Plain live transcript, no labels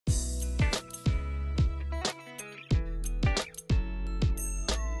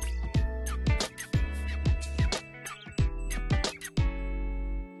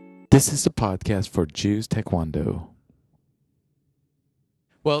This is a podcast for Jews Taekwondo.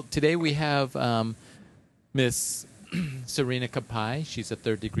 Well, today we have Miss Sarina Kapai. She's a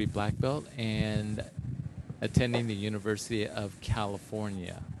third-degree black belt and attending the University of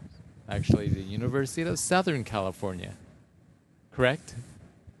California. Actually, the University of Southern California. Correct?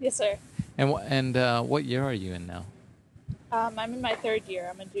 Yes, sir. And what year are you in now? I'm in my third year.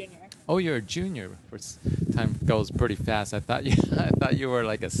 I'm a junior. Oh, you're a junior. Time goes pretty fast. I thought you were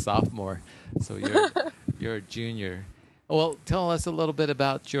like a sophomore. So you're a junior. Well, tell us a little bit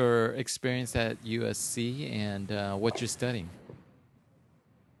about your experience at USC and what you're studying.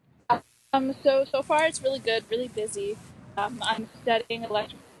 So far it's really good, really busy. I'm studying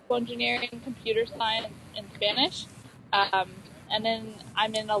electrical engineering, computer science, and Spanish. And then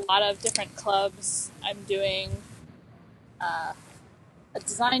I'm in a lot of different clubs. I'm doing a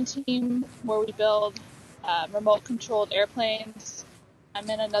design team where we build remote-controlled airplanes. I'm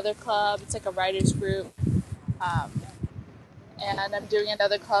in another club. It's like a writers group. And I'm doing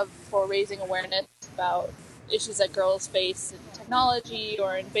another club for raising awareness about issues that girls face in technology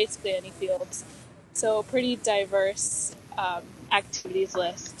or in basically any fields. So pretty diverse activities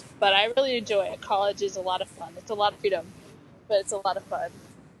list. But I really enjoy it. College is a lot of fun. It's a lot of freedom, but it's a lot of fun.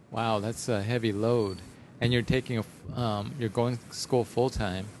 Wow, that's a heavy load. And you're you're going to school full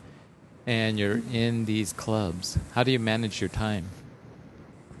time, and you're in these clubs. How do you manage your time?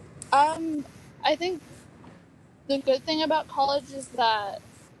 I think the good thing about college is that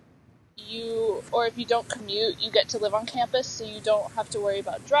if you don't commute, you get to live on campus, so you don't have to worry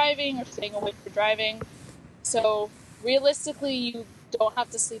about driving or staying awake for driving. So realistically, you don't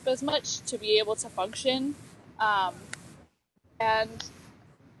have to sleep as much to be able to function. And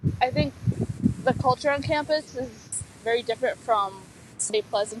I think the culture on campus is very different from, say,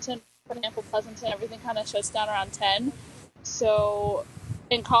 Pleasanton. For example, Pleasanton, everything kind of shuts down around 10. So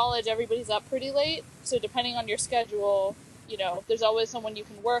in college, everybody's up pretty late. So depending on your schedule, there's always someone you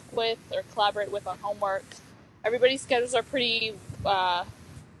can work with or collaborate with on homework. Everybody's schedules are pretty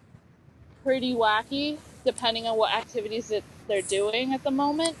wacky, depending on what activities that they're doing at the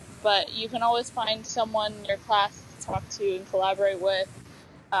moment. But you can always find someone in your class to talk to and collaborate with.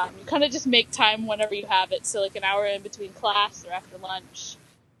 You kind of just make time whenever you have it. So like an hour in between class or after lunch.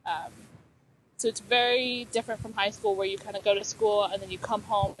 So it's very different from high school where you kind of go to school and then you come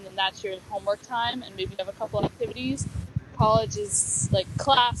home and then that's your homework time and maybe you have a couple activities. College is like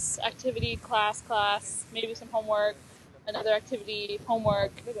class, activity, class, maybe some homework, another activity,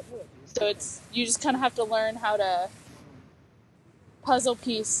 homework. So you just kind of have to learn how to puzzle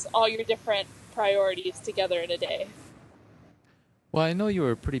piece all your different priorities together in a day. Well, I know you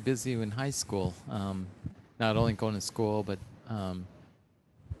were pretty busy in high school, not only going to school, but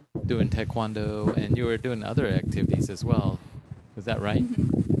doing taekwondo, and you were doing other activities as well. Is that right?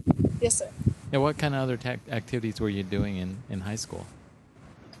 Mm-hmm. Yes, sir. Yeah, what kind of other activities were you doing in high school?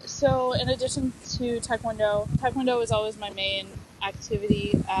 So in addition to taekwondo was always my main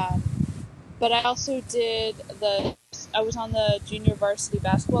activity, but I also I was on the junior varsity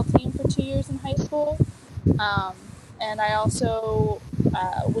basketball team for 2 years in high school. And I also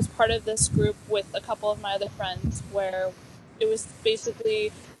was part of this group with a couple of my other friends where it was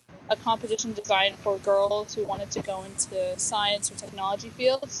basically a competition designed for girls who wanted to go into science or technology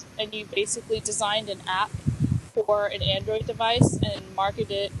fields. And you basically designed an app for an Android device and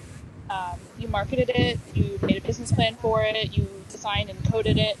marketed it. You made a business plan for it. You designed and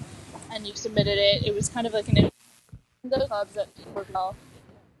coded it, and you submitted it. It was kind of like those clubs that worked well.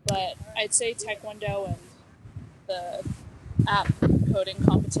 But I'd say taekwondo and the app coding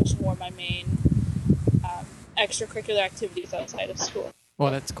competition were my main extracurricular activities outside of school.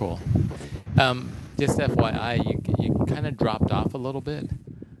 Well, that's cool. Just FYI, you kind of dropped off a little bit,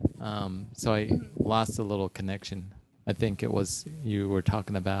 so I lost a little connection. I think it was you were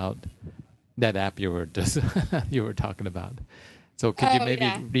talking about that app you were talking about. So could you maybe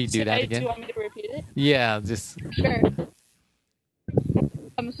redo that again? Do you want me to repeat it? Yeah, just sure.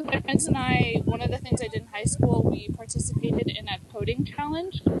 So my friends and I, one of the things I did in high school, we participated in a coding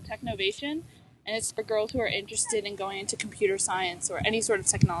challenge called Technovation, and it's for girls who are interested in going into computer science or any sort of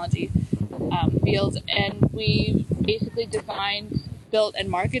technology field. And we basically designed, built, and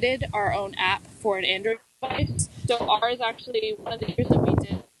marketed our own app for an Android device. So ours actually, one of the years that we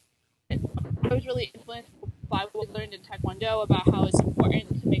did, I was really influenced by what we learned in Taekwondo about how it's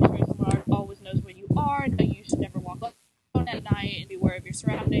important to make sure someone always knows where you are and that you should never walk alone at night and be aware of your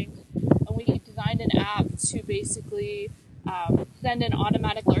surroundings. And we designed an app to basically send an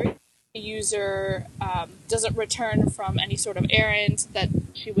automatic alert. The user doesn't return from any sort of errand that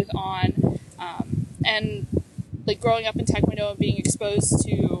she was on. And like growing up in Taekwondo and being exposed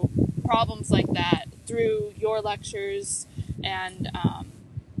to problems like that through your lectures and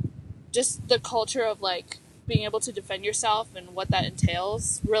just the culture of like being able to defend yourself and what that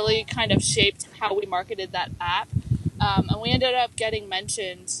entails really kind of shaped how we marketed that app. And we ended up getting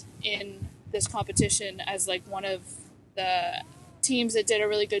mentioned in this competition as like one of the teams that did a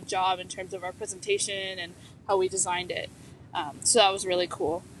really good job in terms of our presentation and how we designed it. So that was really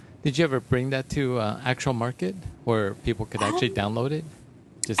cool. Did you ever bring that to actual market where people could actually download it?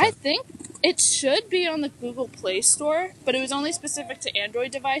 I think it should be on the Google Play Store, but it was only specific to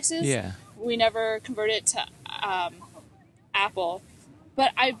Android devices. Yeah. We never converted it to Apple,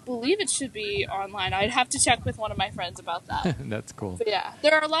 but I believe it should be online. I'd have to check with one of my friends about that. That's cool. But yeah,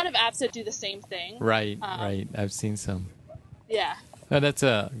 there are a lot of apps that do the same thing. Right. I've seen some. Yeah. Oh, that's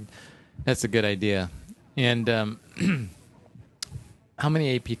a good idea. And how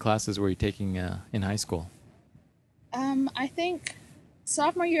many AP classes were you taking in high school? I think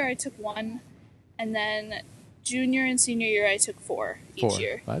sophomore year I took 1, and then junior and senior year I took 4 each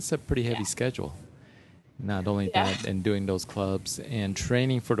year. Well, that's a pretty heavy schedule. Not only that, and doing those clubs and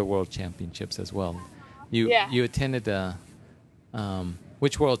training for the World Championships as well. You attended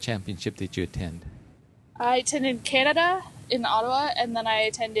which World Championship did you attend? I attended Canada in Ottawa, and then I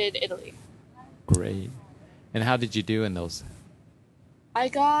attended Italy. Great. And how did you do in those? I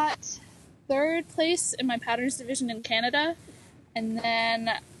got 3rd place in my patterns division in Canada, and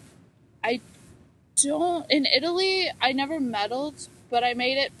then in Italy, I never medaled, but I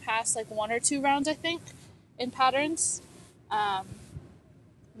made it past like 1 or 2 rounds, I think, in patterns.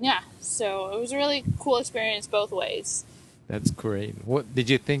 So it was a really cool experience both ways. That's great. What did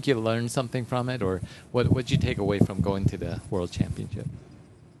you think you learned something from it, or what did you take away from going to the World Championship?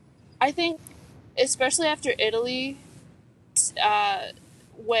 I think, especially after Italy,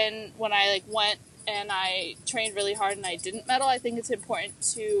 when I went and I trained really hard and I didn't medal, I think it's important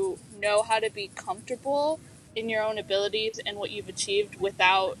to know how to be comfortable in your own abilities and what you've achieved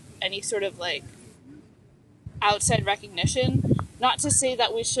without any sort of outside recognition. Not to say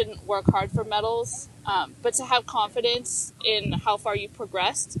that we shouldn't work hard for medals, but to have confidence in how far you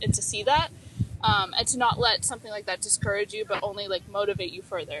progressed and to see that, and to not let something like that discourage you, but only motivate you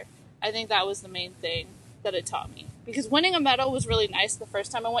further. I think that was the main thing that it taught me. Because winning a medal was really nice the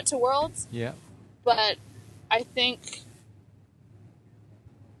first time I went to Worlds. Yeah. But I think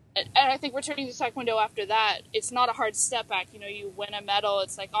returning to Taekwondo after that, it's not a hard step back. You win a medal,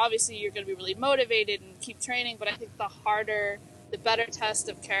 it's obviously you're going to be really motivated and keep training, but I think the better test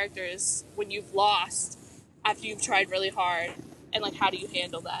of character is when you've lost after you've tried really hard, and how do you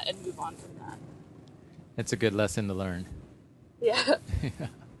handle that and move on from that. That's a good lesson to learn. Yeah.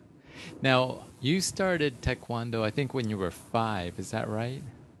 Now, you started Taekwondo, I think, when you were 5. Is that right?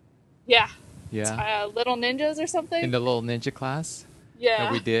 Yeah. Yeah. Little Ninjas or something? In the Little Ninja class? Yeah.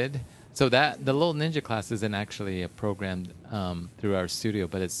 That we did. So the Little Ninja class isn't actually a program through our studio,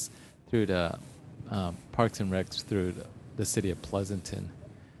 but it's through the Parks and Recs through the city of Pleasanton.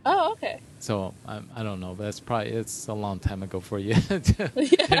 Oh, okay. So I don't know, but it's a long time ago for you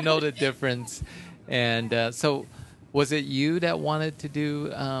to know the difference. And so was it you that wanted to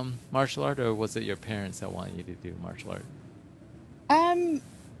do martial art, or was it your parents that wanted you to do martial art?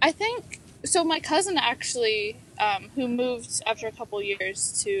 I think so. My cousin actually, who moved after a couple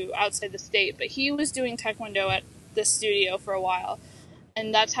years to outside the state, but he was doing Taekwondo at the studio for a while,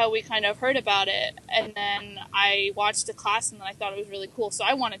 and that's how we kind of heard about it. And then I watched the class, and then I thought it was really cool, so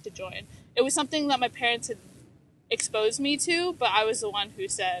I wanted to join. It was something that my parents had exposed me to, but I was the one who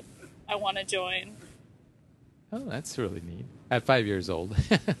said, I want to join. Oh, that's really neat. At 5 years old.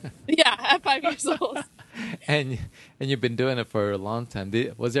 Yeah, at 5 years old. And you've been doing it for a long time.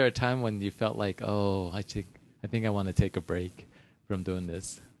 Was there a time when you felt like, I think I want to take a break from doing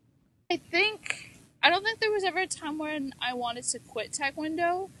this? I don't think there was ever a time when I wanted to quit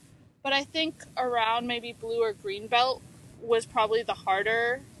Taekwondo, but I think around maybe blue or green belt was probably the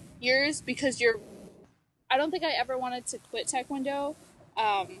harder years, because I don't think I ever wanted to quit Taekwondo,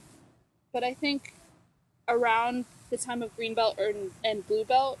 but I think around the time of green belt and blue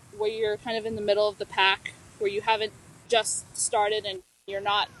belt, where you're kind of in the middle of the pack, where you haven't just started and you're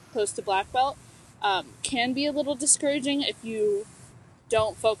not close to black belt, can be a little discouraging if you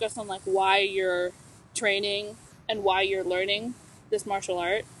don't focus on why you're training and why you're learning this martial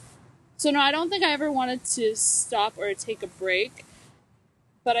art. So no, I don't think I ever wanted to stop or take a break,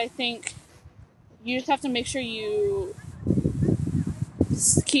 but I think you just have to make sure you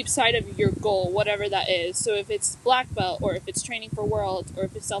keep sight of your goal, whatever that is. So if it's black belt, or if it's training for worlds, or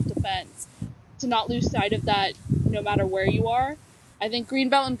if it's self-defense, to not lose sight of that no matter where you are. I think green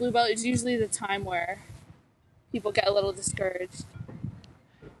belt and blue belt is usually the time where people get a little discouraged.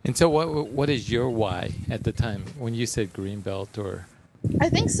 And so, what is your why at the time when you said green belt or? I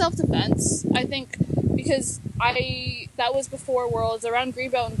think self-defense. I think because that was before Worlds. Around green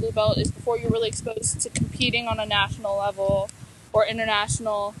belt and blue belt is before you're really exposed to competing on a national level or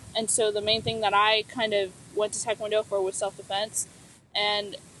international. And so the main thing that I kind of went to Taekwondo for was self-defense.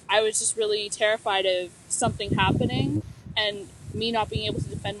 And I was just really terrified of something happening and me not being able to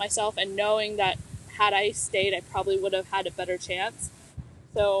defend myself, and knowing that had I stayed, I probably would have had a better chance.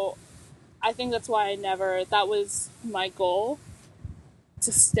 So I think that's why that was my goal,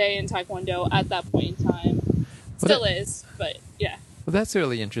 to stay in Taekwondo at that point in time. Still is, but yeah. Well, that's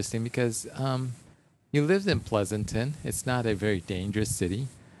really interesting because you lived in Pleasanton. It's not a very dangerous city.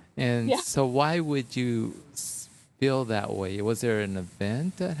 And Yeah. so why would you feel that way? Was there an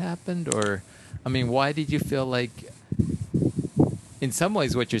event that happened? Or, I mean, why did you feel like, in some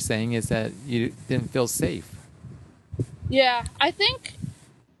ways what you're saying is that you didn't feel safe? Yeah,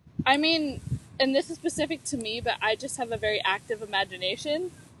 I mean, and this is specific to me, but I just have a very active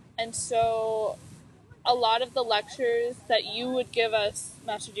imagination. And so a lot of the lectures that you would give us,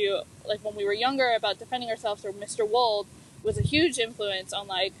 Master Ju, like when we were younger, about defending ourselves, or Mr. Wold, was a huge influence on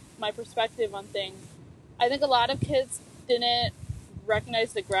like my perspective on things. I think a lot of kids didn't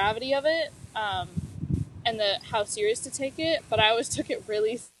recognize the gravity of it, and how serious to take it, but I always took it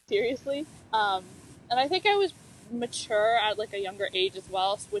really seriously. And I think I was mature at like a younger age as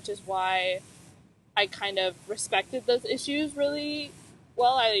well, which is why I kind of respected those issues really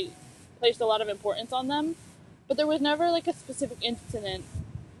well. I placed a lot of importance on them, but there was never like a specific incident,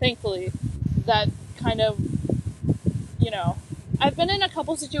 thankfully, that kind of, I've been in a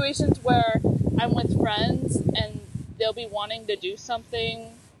couple situations where I'm with friends and they'll be wanting to do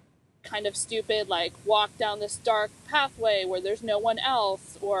something kind of stupid, like walk down this dark pathway where there's no one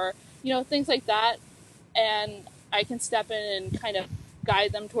else, or, things like that. And I can step in and kind of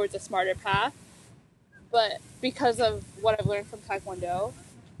guide them towards a smarter path. But because of what I've learned from Taekwondo,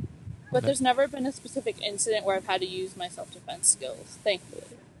 but there's never been a specific incident where I've had to use my self-defense skills,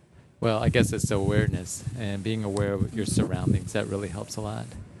 thankfully. Well, I guess it's awareness and being aware of your surroundings. That really helps a lot.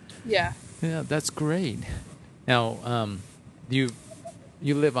 Yeah. Yeah, that's great. Now, you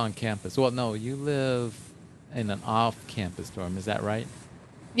live on campus. Well, no, you live in an off-campus dorm. Is that right?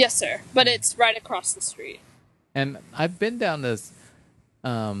 Yes, sir. But it's right across the street. And I've been down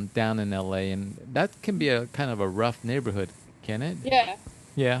in LA, and that can be a kind of a rough neighborhood, can it? Yeah.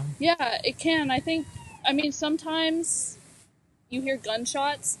 Yeah. Yeah, it can. Sometimes you hear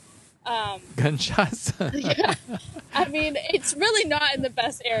gunshots. Gunshots? Yeah. It's really not in the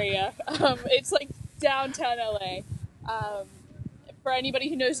best area. It's like downtown LA. For anybody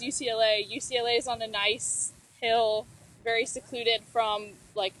who knows UCLA is on a nice hill, very secluded from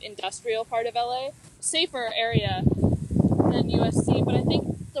like industrial part of LA. Safer area than USC, but I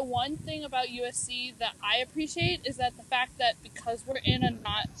think the one thing about USC that I appreciate is that the fact that because we're in a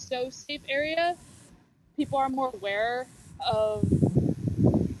not so safe area, people are more aware of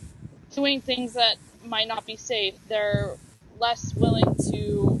doing things that might not be safe. They're less willing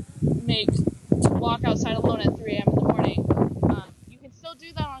to walk outside alone at 3 a.m. in the morning. You can still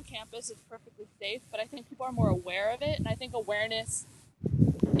do that on campus. It's perfectly safe, but I think people are more aware of it, and I think awareness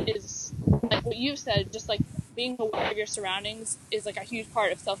is, like what you said, just like being aware of your surroundings is like a huge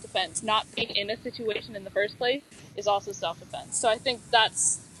part of self-defense. Not being in a situation in the first place is also self-defense. So I think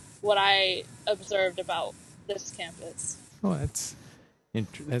that's what I observed about this campus. Oh, that's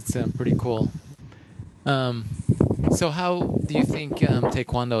pretty cool. So how do you think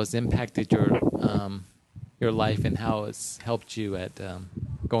Taekwondo has impacted your life, and how it's helped you at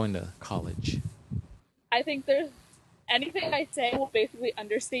going to college? I think anything I say will basically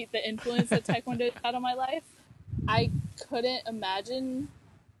understate the influence that Taekwondo has had on my life. I couldn't imagine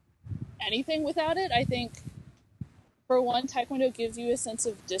anything without it. I think, for one, Taekwondo gives you a sense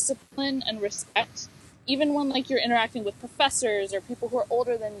of discipline and respect, even when like you're interacting with professors or people who are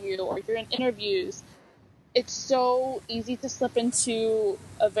older than you, or you're in interviews. It's so easy to slip into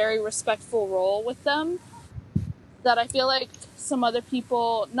a very respectful role with them that I feel like some other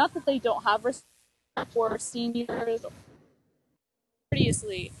people, not that they don't have respect for seniors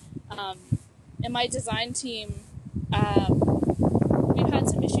previously, in my design team, we've had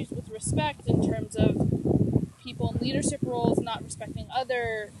some issues with respect in terms of people in leadership roles not respecting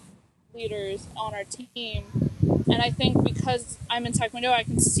other leaders on our team. And I think because I'm in Taekwondo, I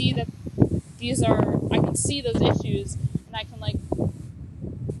can see that I can see those issues, and I can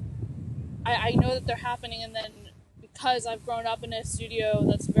I know that they're happening, and then because I've grown up in a studio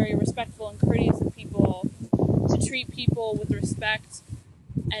that's very respectful and courteous of people, to treat people with respect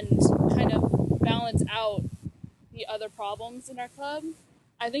and kind of balance out the other problems in our club,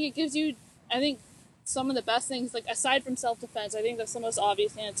 I think it gives you, I think some of the best things, like aside from self-defense, I think that's the most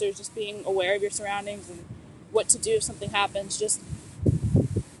obvious answer is just being aware of your surroundings and what to do if something happens. Just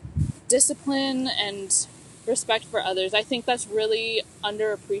discipline and respect for others. I think that's really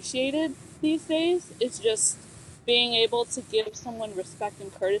underappreciated these days. It's just being able to give someone respect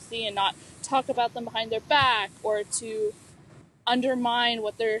and courtesy and not talk about them behind their back or to undermine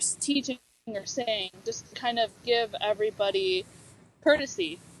what they're teaching or saying. Just kind of give everybody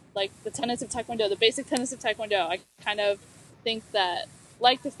courtesy, like the tenets of Taekwondo, the basic tenets of Taekwondo. I kind of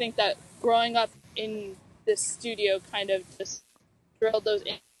like to think that growing up in this studio kind of just drilled those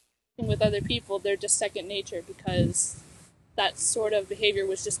in with other people. They're just second nature because that sort of behavior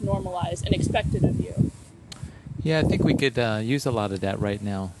was just normalized and expected of you. Yeah, I think we could use a lot of that right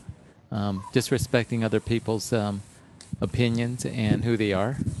now. Just respecting other people's opinions and who they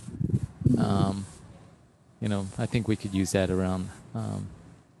are. I think we could use that around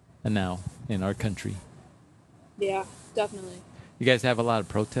now in our country. Yeah, definitely. You guys have a lot of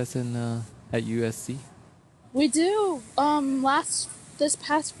protests at USC? We do. This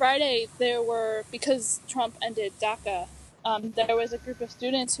past Friday, there were, because Trump ended DACA, there was a group of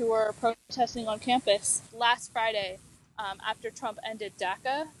students who were protesting on campus last Friday after Trump ended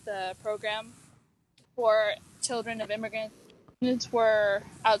DACA, the program for children of immigrants. Students were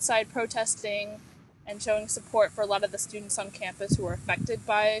outside protesting and showing support for a lot of the students on campus who were affected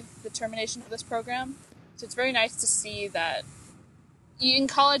by the termination of this program. So it's very nice to see that in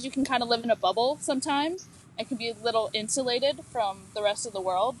college you can kind of live in a bubble sometimes and can be a little insulated from the rest of the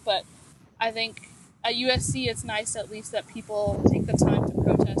world, but I think at USC it's nice at least that people take the time to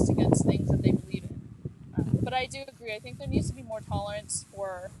protest against things that they believe in. But I do agree, I think there needs to be more tolerance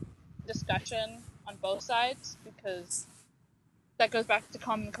for discussion on both sides, because that goes back to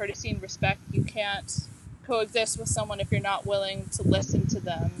common courtesy and respect. You can't coexist with someone if you're not willing to listen to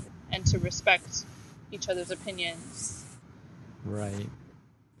them and to respect each other's opinions. Right.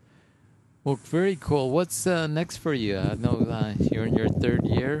 Well, very cool. What's next for you? I know you're in your third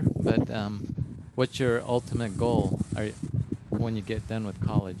year, but what's your ultimate goal when you get done with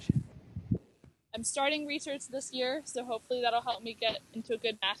college? I'm starting research this year, so hopefully that'll help me get into a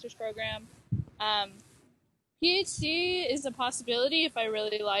good master's program. PhD is a possibility if I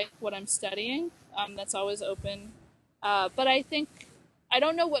really like what I'm studying. That's always open. But I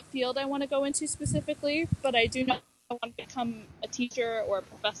don't know what field I want to go into specifically, but I do know I want to become a teacher or a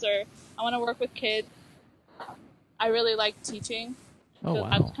professor. I want to work with kids. I really like teaching. Oh, so wow.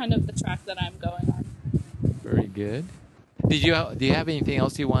 That's kind of the track that I'm going on. Very good. Do you have anything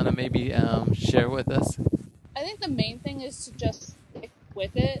else you want to maybe share with us? I think the main thing is to just stick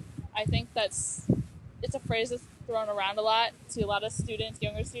with it. I think it's a phrase that's thrown around a lot to a lot of students,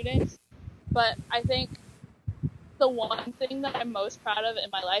 younger students. But I think the one thing that I'm most proud of in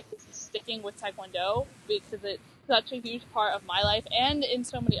my life is sticking with Taekwondo, because it's such a huge part of my life and in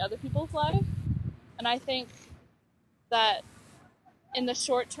so many other people's lives. And I think that in the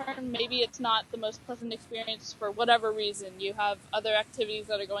short term, maybe it's not the most pleasant experience for whatever reason. You have other activities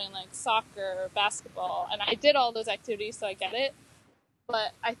that are going like soccer or basketball, and I did all those activities, so I get it.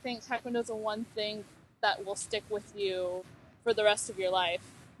 But I think Taekwondo is the one thing that will stick with you for the rest of your life,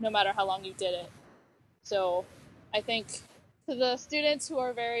 no matter how long you did it. So I think to the students who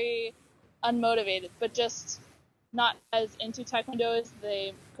are very unmotivated, but just not as into Taekwondo as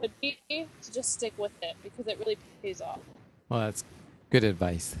they could be, to just stick with it, because it really pays off. Well, that's good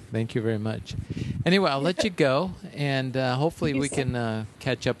advice. Thank you very much. Anyway, I'll let you go, and hopefully we can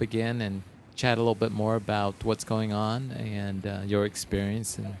catch up again and chat a little bit more about what's going on and your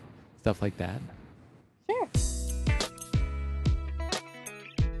experience and stuff like that.